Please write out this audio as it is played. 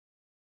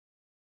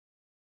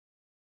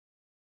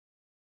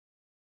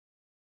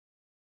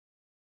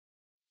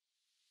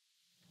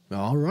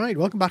Alright,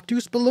 welcome back to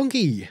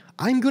Spelunky.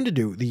 I'm going to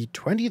do the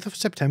 20th of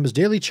September's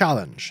daily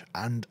challenge,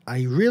 and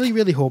I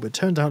really hope it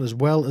turns out as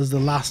well as the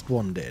last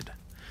one did,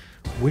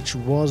 which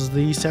was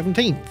the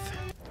 17th.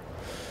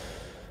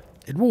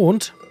 It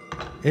won't.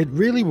 It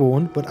really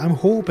won't, but I'm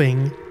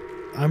hoping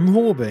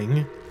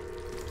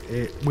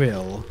it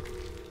will.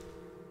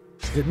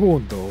 It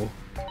won't though.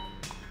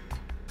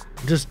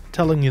 Just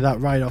telling you that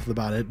right off the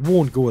bat, it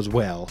won't go as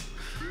well.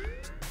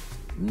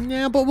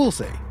 Yeah, but we'll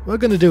see. We're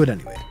going to do it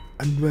anyway.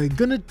 And we're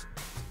going to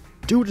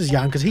do it as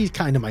Jan, because he's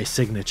kind of my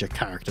signature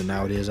character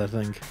nowadays, I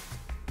think.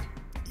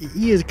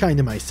 He is kind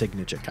of my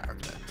signature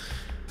character.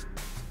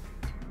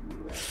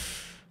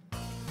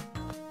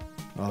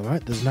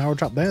 Alright, there's an arrow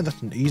trap there. That's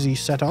an easy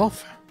set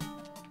off.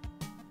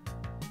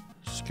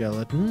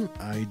 Skeleton.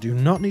 I do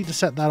not need to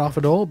set that off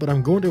at all, but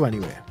I'm going to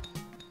anyway.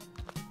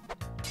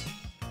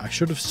 I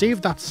should have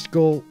saved that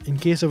skull in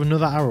case of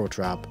another arrow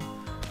trap.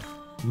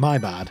 My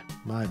bad.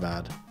 My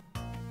bad.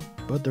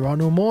 But there are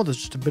no more. There's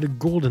just a bit of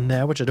gold in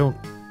there, which I don't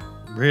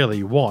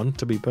really want,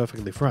 to be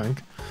perfectly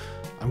frank.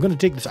 I'm going to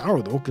take this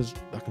arrow, though, because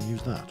I can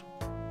use that.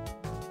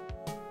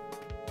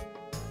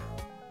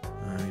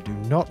 I do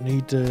not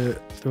need to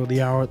throw the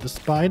arrow at the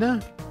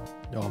spider.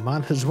 Oh,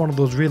 man, this is one of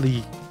those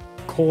really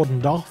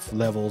cordoned off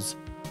levels,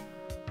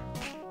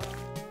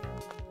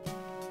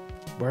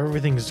 where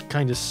everything's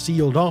kind of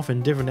sealed off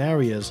in different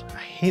areas. I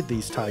hate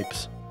these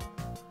types.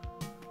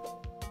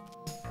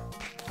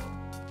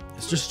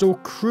 Just so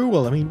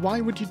cruel. I mean,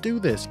 why would you do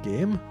this,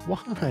 game?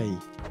 Why?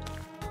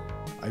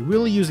 I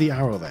will use the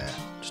arrow there,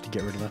 just to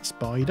get rid of that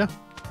spider.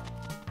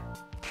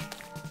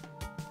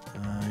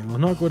 I will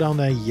not go down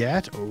there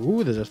yet.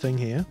 Oh, there's a thing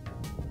here.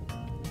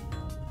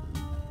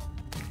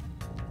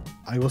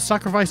 I will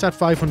sacrifice that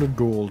 500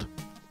 gold,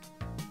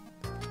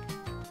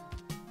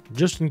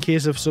 just in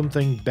case of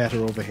something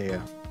better over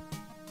here.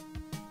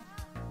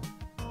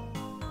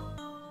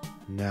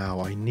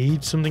 Now, I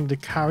need something to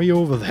carry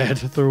over there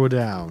to throw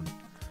down.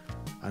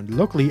 And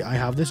luckily, I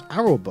have this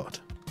arrow butt.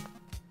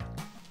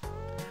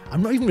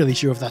 I'm not even really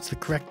sure if that's the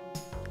correct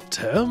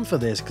term for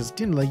this, because,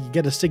 you know, like, you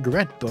get a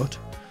cigarette butt.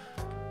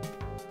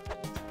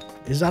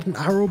 Is that an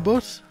arrow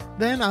butt?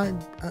 Then I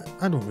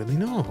don't really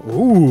know.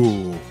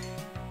 Ooh.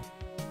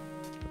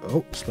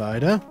 Oh,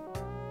 spider.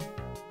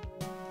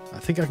 I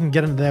think I can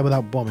get in there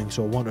without bombing,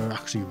 so I want to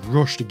actually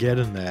rush to get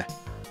in there,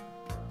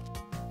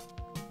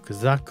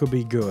 because that could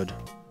be good.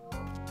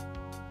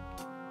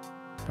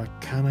 But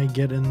can I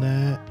get in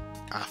there?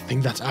 I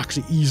think that's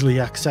actually easily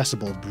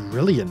accessible.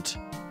 Brilliant.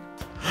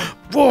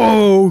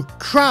 Whoa!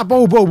 Crap!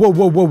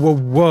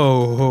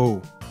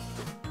 Whoa!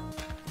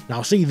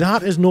 Now see,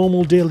 that is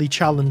normal daily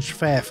challenge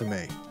fare for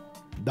me.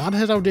 That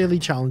is how daily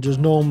challenges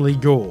normally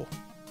go.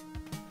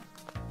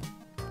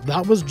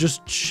 That was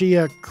just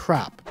sheer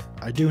crap.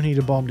 I do need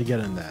a bomb to get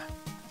in there.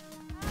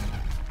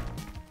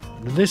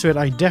 And at this rate,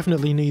 I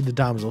definitely need the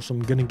damsel, so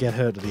I'm going to get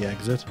her to the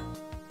exit.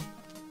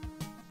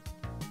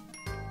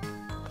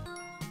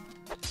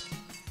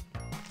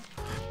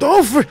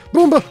 Oh,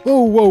 Boomba!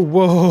 Oh,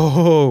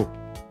 whoa!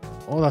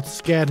 Oh, that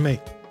scared me.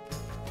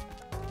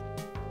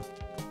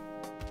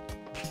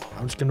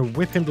 I'm just gonna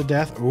whip him to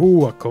death.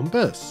 Oh, a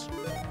compass.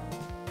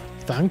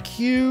 Thank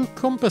you,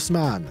 compass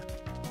man.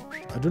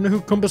 I don't know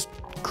who compass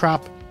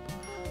crap.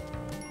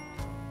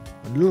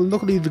 And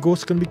luckily, the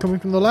ghost's gonna be coming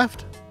from the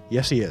left.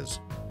 Yes, he is.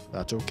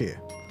 That's okay.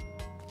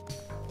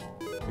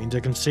 Means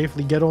I can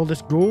safely get all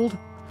this gold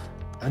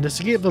and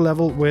escape the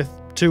level with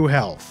 2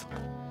 health.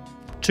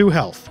 2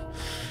 health.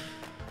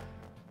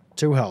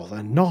 2 health,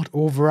 and not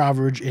over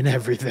average in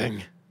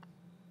everything.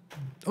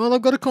 Well,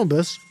 I've got a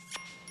compass.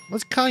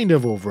 That's kind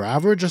of over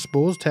average, I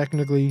suppose,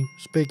 technically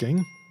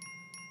speaking.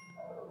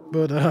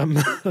 But,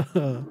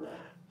 oh,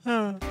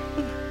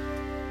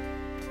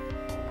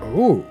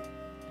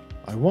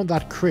 I want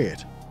that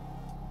crate.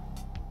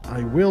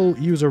 I will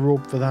use a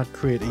rope for that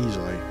crate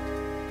easily.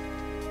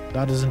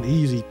 That is an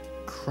easy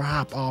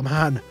crap. Oh,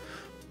 man.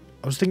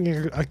 I was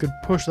thinking I could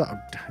push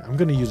that. I'm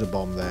going to use a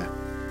bomb there.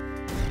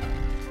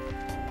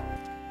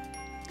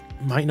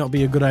 Might not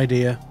be a good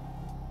idea.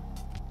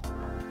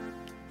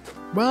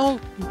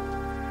 Well,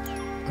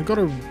 I got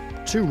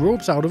 2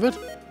 ropes out of it,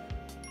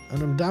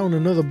 and I'm down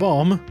another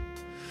bomb,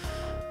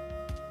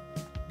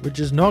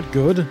 which is not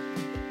good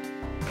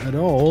at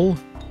all.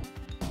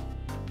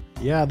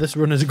 Yeah, this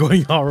run is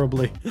going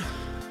horribly.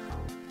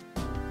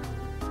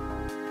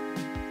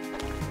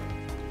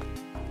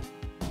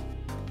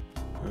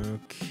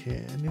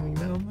 Okay, anything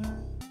down there?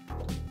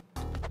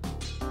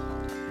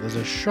 There's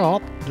a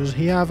shop. Does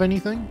he have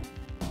anything?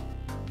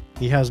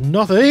 He has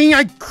nothing.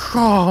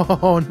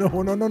 Oh,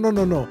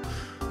 no.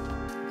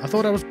 I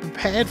thought I was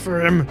prepared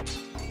for him.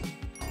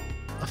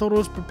 I thought I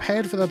was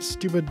prepared for that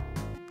stupid...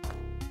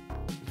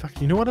 In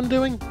fact, you know what I'm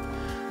doing?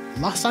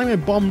 Last time I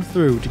bombed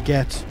through to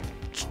get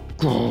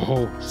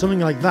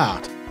something like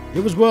that,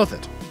 it was worth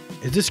it.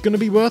 Is this going to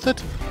be worth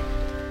it?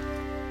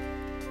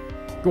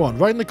 Go on,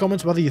 write in the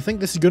comments whether you think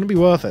this is going to be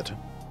worth it.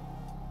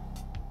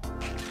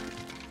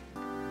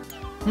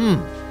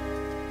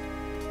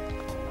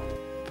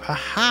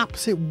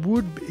 Perhaps it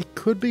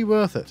could be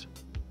worth it.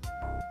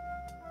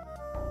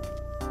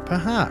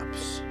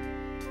 Perhaps.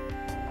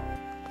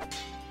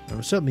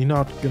 I'm certainly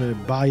not going to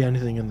buy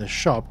anything in the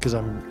shop because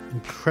I'm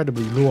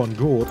incredibly low on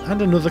gold.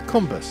 And another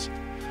compass.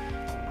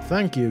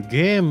 Thank you,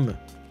 game.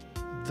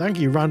 Thank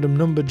you, random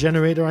number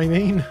generator, I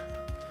mean.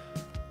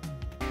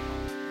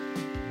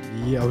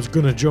 Yeah, I was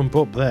going to jump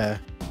up there.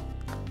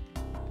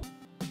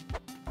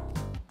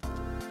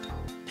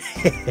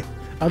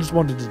 I just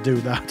wanted to do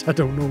that. I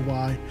don't know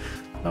why.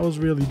 That was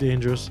really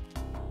dangerous.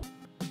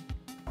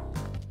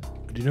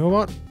 But you know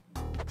what?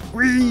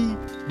 Whee!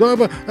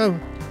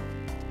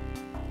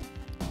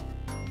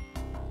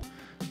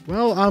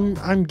 Well,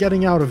 I'm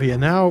getting out of here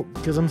now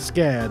because I'm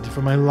scared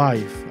for my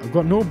life. I've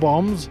got no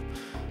bombs.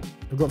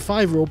 I've got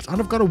 5 ropes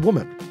and I've got a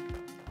woman.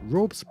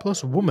 Ropes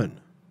plus woman.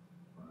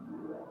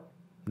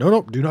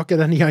 No, do not get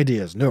any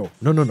ideas. No.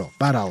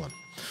 Bad Alan.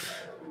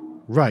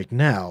 Right,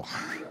 now.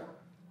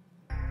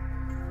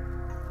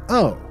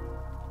 Oh.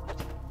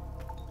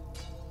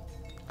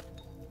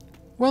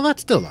 Well,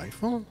 that's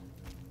delightful.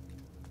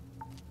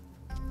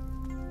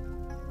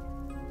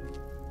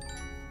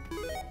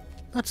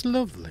 That's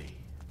lovely.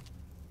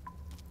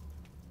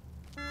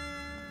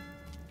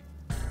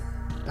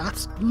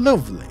 That's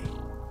lovely.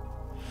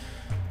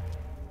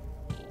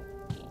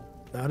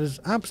 That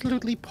is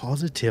absolutely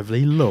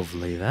positively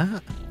lovely,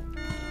 that.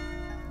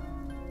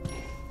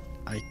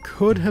 I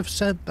could have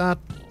set that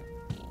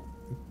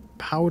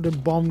powder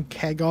bomb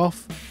keg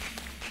off,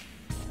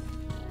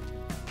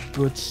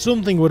 but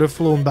something would have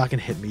flown back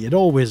and hit me. It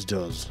always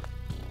does.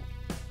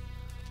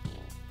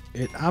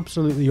 It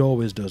absolutely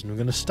always does. And I'm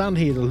going to stand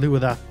here to lure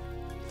that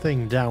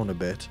thing down a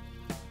bit,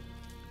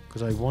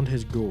 because I want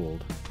his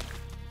gold.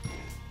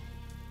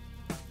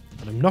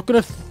 And I'm not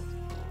going to...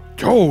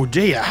 Oh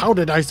dear, how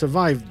did I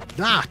survive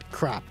that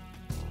crap?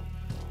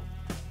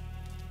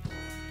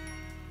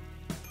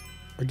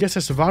 I guess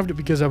I survived it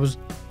because I was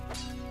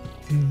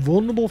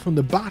invulnerable from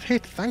the bat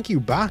hit. Thank you,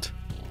 bat.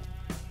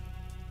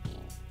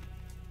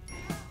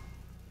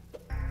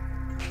 Oh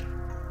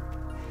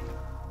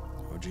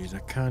jeez, I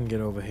can get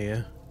over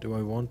here. Do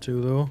I want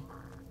to though?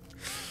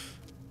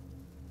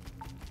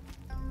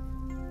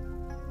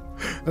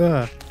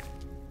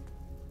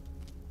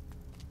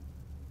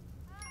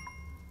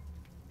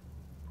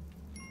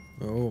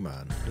 Oh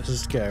man, this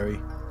is scary.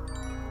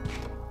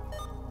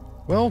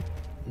 Well,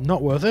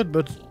 not worth it,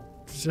 but...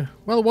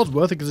 Well, it was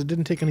worth it because it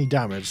didn't take any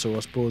damage, so I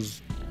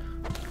suppose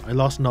I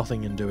lost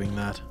nothing in doing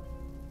that.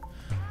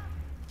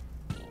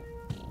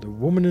 The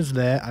woman is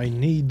there. I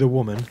need the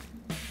woman.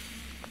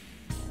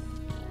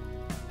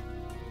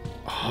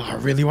 Oh, I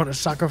really want to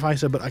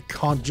sacrifice her, but I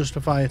can't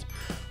justify it.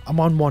 I'm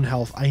on 1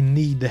 health. I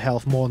need the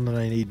health more than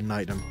I need an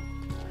item.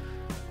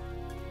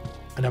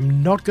 And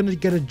I'm not going to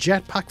get a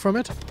jetpack from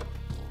it.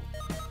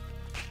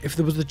 If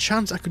there was a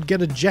chance I could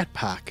get a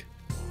jetpack,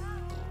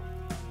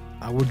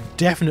 I would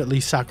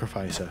definitely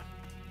sacrifice her.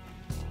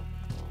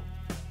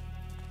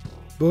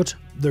 But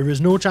there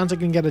is no chance I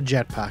can get a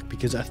jetpack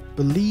because I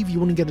believe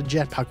you only get a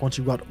jetpack once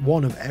you've got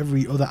one of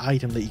every other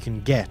item that you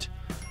can get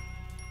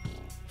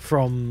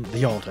from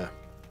the altar.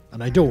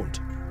 And I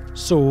don't.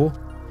 So...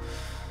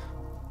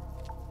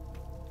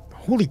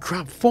 Holy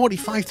crap,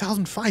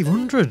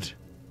 45,500!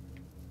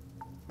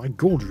 My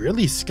gold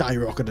really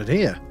skyrocketed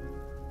here.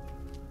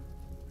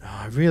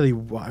 I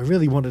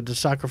really wanted to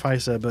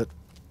sacrifice her, but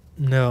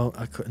no,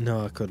 I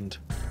couldn't.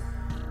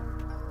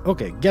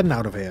 Okay, getting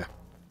out of here.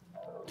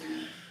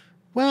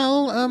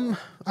 Well,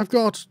 I've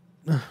got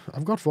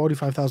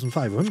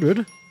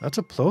 45,500. That's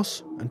a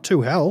plus, and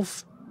 2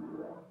 health.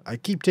 I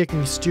keep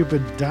taking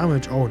stupid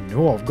damage. Oh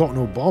no, I've got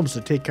no bombs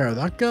to take care of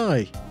that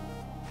guy.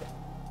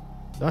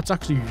 That's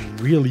actually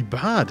really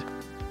bad.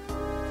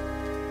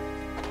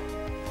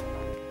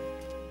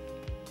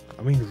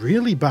 I mean,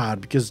 really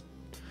bad, because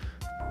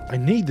I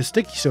need the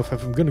sticky stuff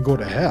if I'm going to go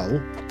to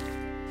hell.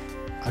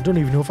 I don't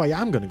even know if I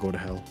am going to go to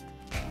hell.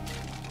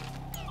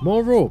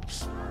 More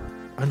ropes.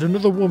 And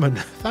another woman.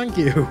 Thank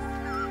you.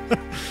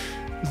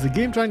 Is the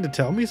game trying to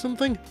tell me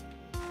something?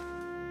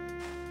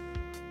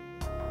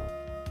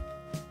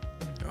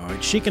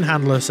 Alright, she can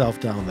handle herself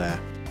down there.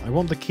 I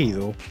want the key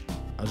though,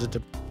 as it's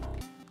a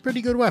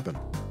pretty good weapon.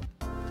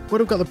 But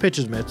I've got the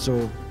pitcher's mitt,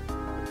 so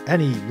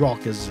any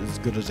rock is as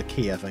good as a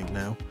key, I think,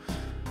 now.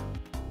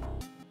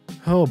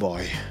 Oh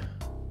boy.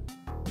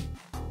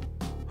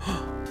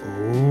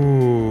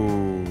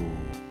 Oh,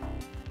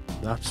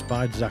 that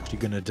spider's actually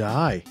gonna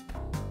die.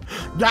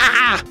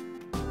 Ah!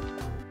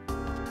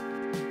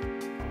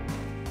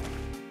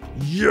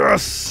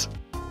 Yes!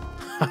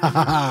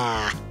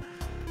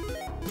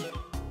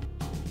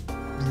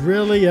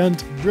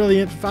 Brilliant,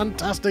 brilliant,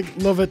 fantastic,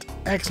 love it,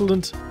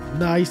 excellent,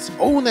 nice.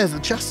 Oh, and there's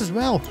a chest as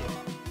well.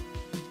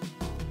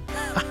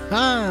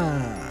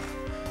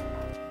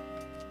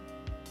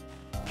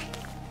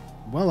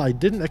 Well, I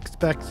didn't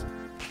expect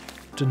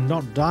to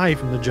not die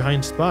from the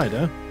giant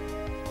spider.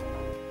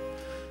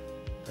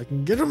 I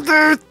can get him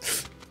there!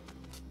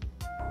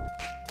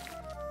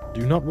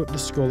 Do not whip the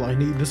skull. I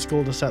need the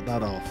skull to set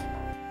that off.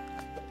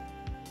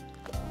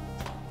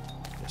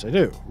 Yes, I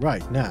do.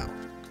 Right, now.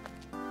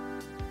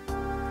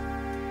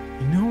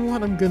 You know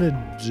what I'm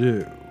gonna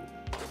do?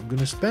 I'm going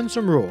to spend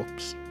some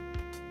ropes.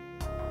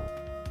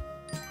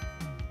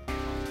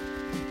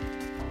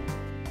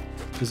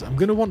 Because I'm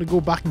going to want to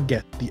go back and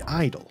get the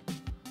idol.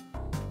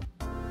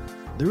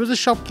 There is a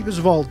shopkeeper's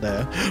vault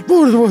there.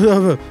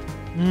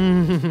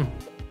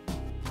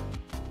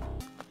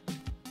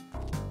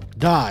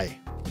 Die.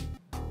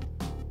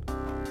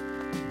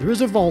 There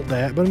is a vault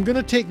there, but I'm going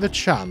to take the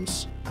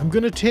chance. I'm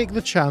going to take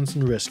the chance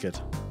and risk it.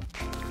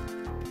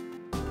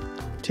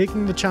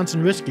 Taking the chance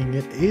and risking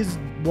it is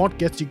what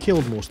gets you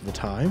killed most of the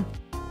time.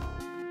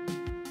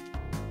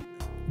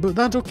 But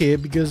that's okay,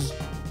 because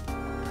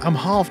I'm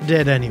half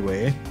dead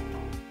anyway.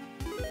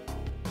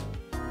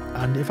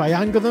 And if I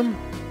anger them,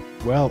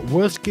 well,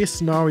 worst case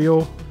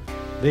scenario,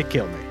 they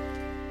kill me.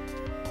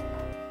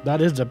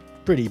 That is a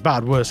pretty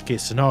bad worst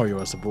case scenario,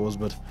 I suppose,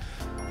 but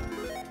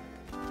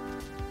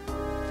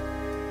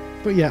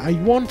yeah, I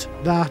want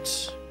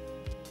that.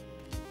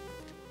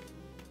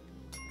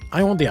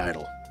 I want the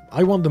idol.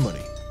 I want the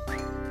money.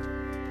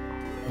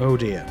 Oh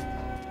dear.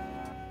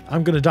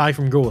 I'm gonna die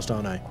from ghost,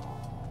 aren't I?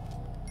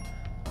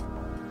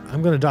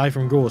 I'm gonna die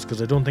from ghost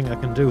because I don't think I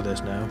can do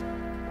this now.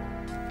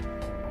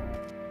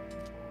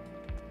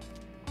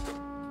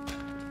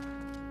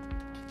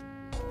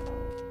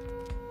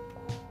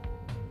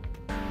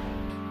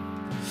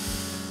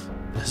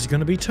 This is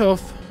gonna be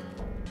tough.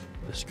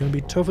 This is gonna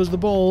be tough as the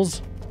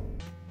balls.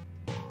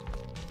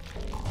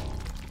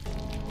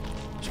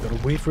 Just gotta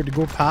wait for it to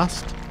go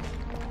past.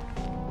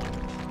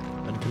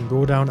 And can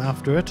go down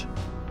after it.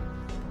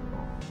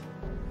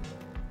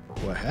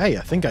 Well, hey,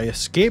 I think I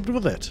escaped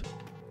with it.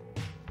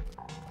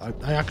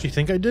 I actually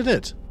think I did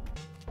it.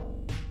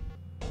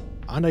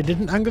 And I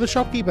didn't anger the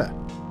shopkeeper.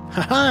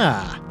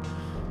 Haha!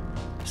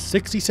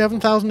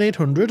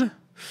 67,800.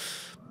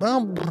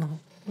 Well,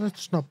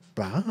 that's not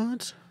bad.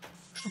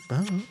 Not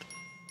bad.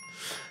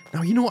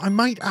 Now, you know, I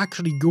might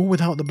actually go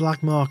without the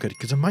black market,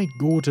 because I might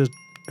go to...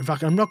 In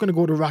fact, I'm not going to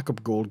go to rack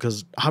up gold,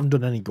 because I haven't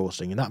done any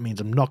ghosting, and that means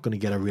I'm not going to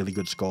get a really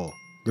good score,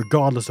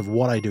 regardless of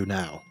what I do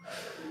now.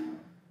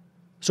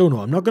 So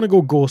no, I'm not going to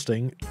go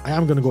ghosting. I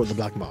am going to go to the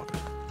black market.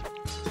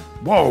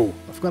 Whoa!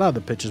 I forgot how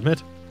the pitches,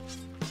 mate.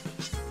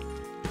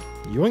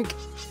 Yoink.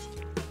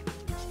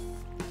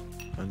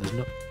 And there's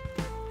no...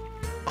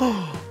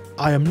 Oh!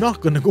 I am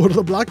not going to go to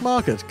the black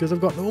market, because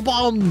I've got no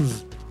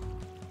bombs!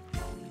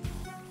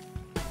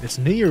 It's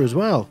near as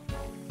well.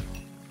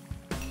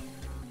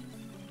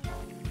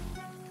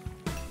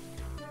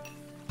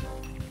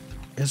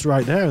 It's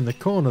right there in the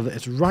corner.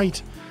 It's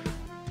right.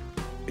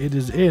 It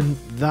is in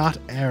that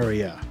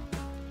area.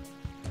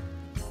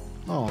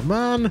 Oh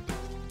man.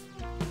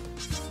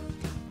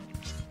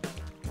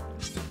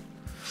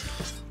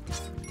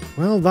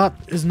 Well, that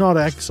is not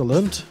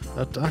excellent.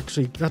 That's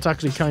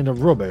actually kind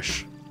of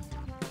rubbish.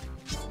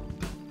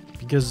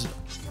 Because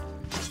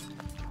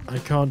I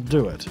can't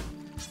do it.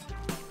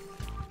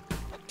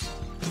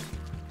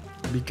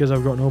 Because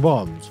I've got no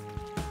bombs.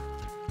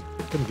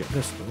 Couldn't get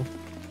this though.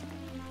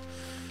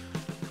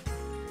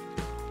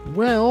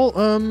 Well,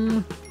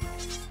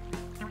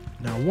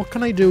 now what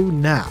can I do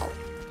now?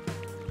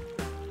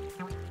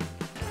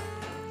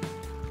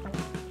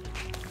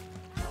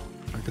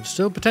 I could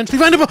still potentially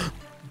find a bomb.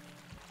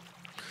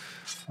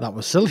 That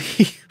was silly.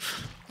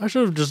 I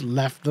should have just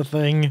left the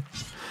thing.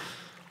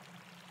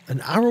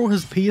 An arrow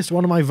has pierced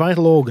one of my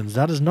vital organs.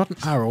 That is not an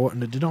arrow,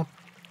 and it did not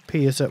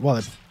pierce it. Well,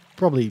 it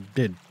probably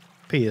did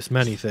pierce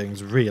many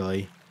things,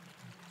 really.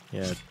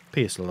 Yeah, it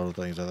pierced a lot of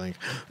things, I think.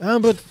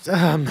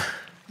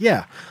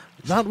 Yeah,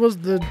 that was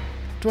the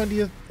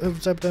 20th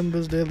of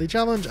September's daily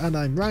challenge, and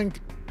I'm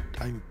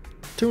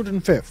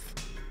 205th,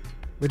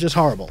 which is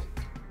horrible.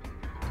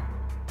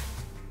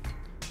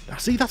 Now,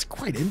 see, that's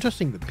quite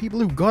interesting. The people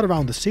who got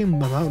around the same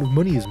amount of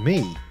money as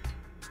me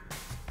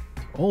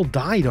all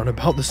died on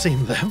about the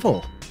same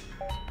level.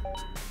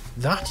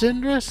 That's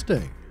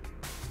interesting.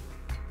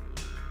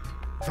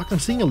 In fact, I'm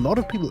seeing a lot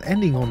of people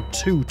ending on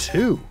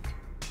 2-2.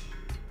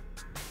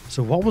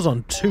 So what was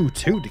on 2-2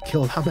 to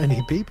kill that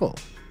many people?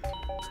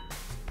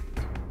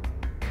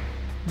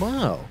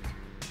 Wow.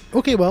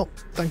 Okay, well,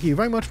 thank you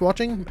very much for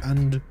watching,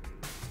 and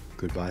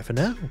goodbye for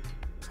now.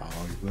 I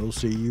will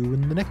see you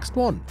in the next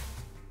one.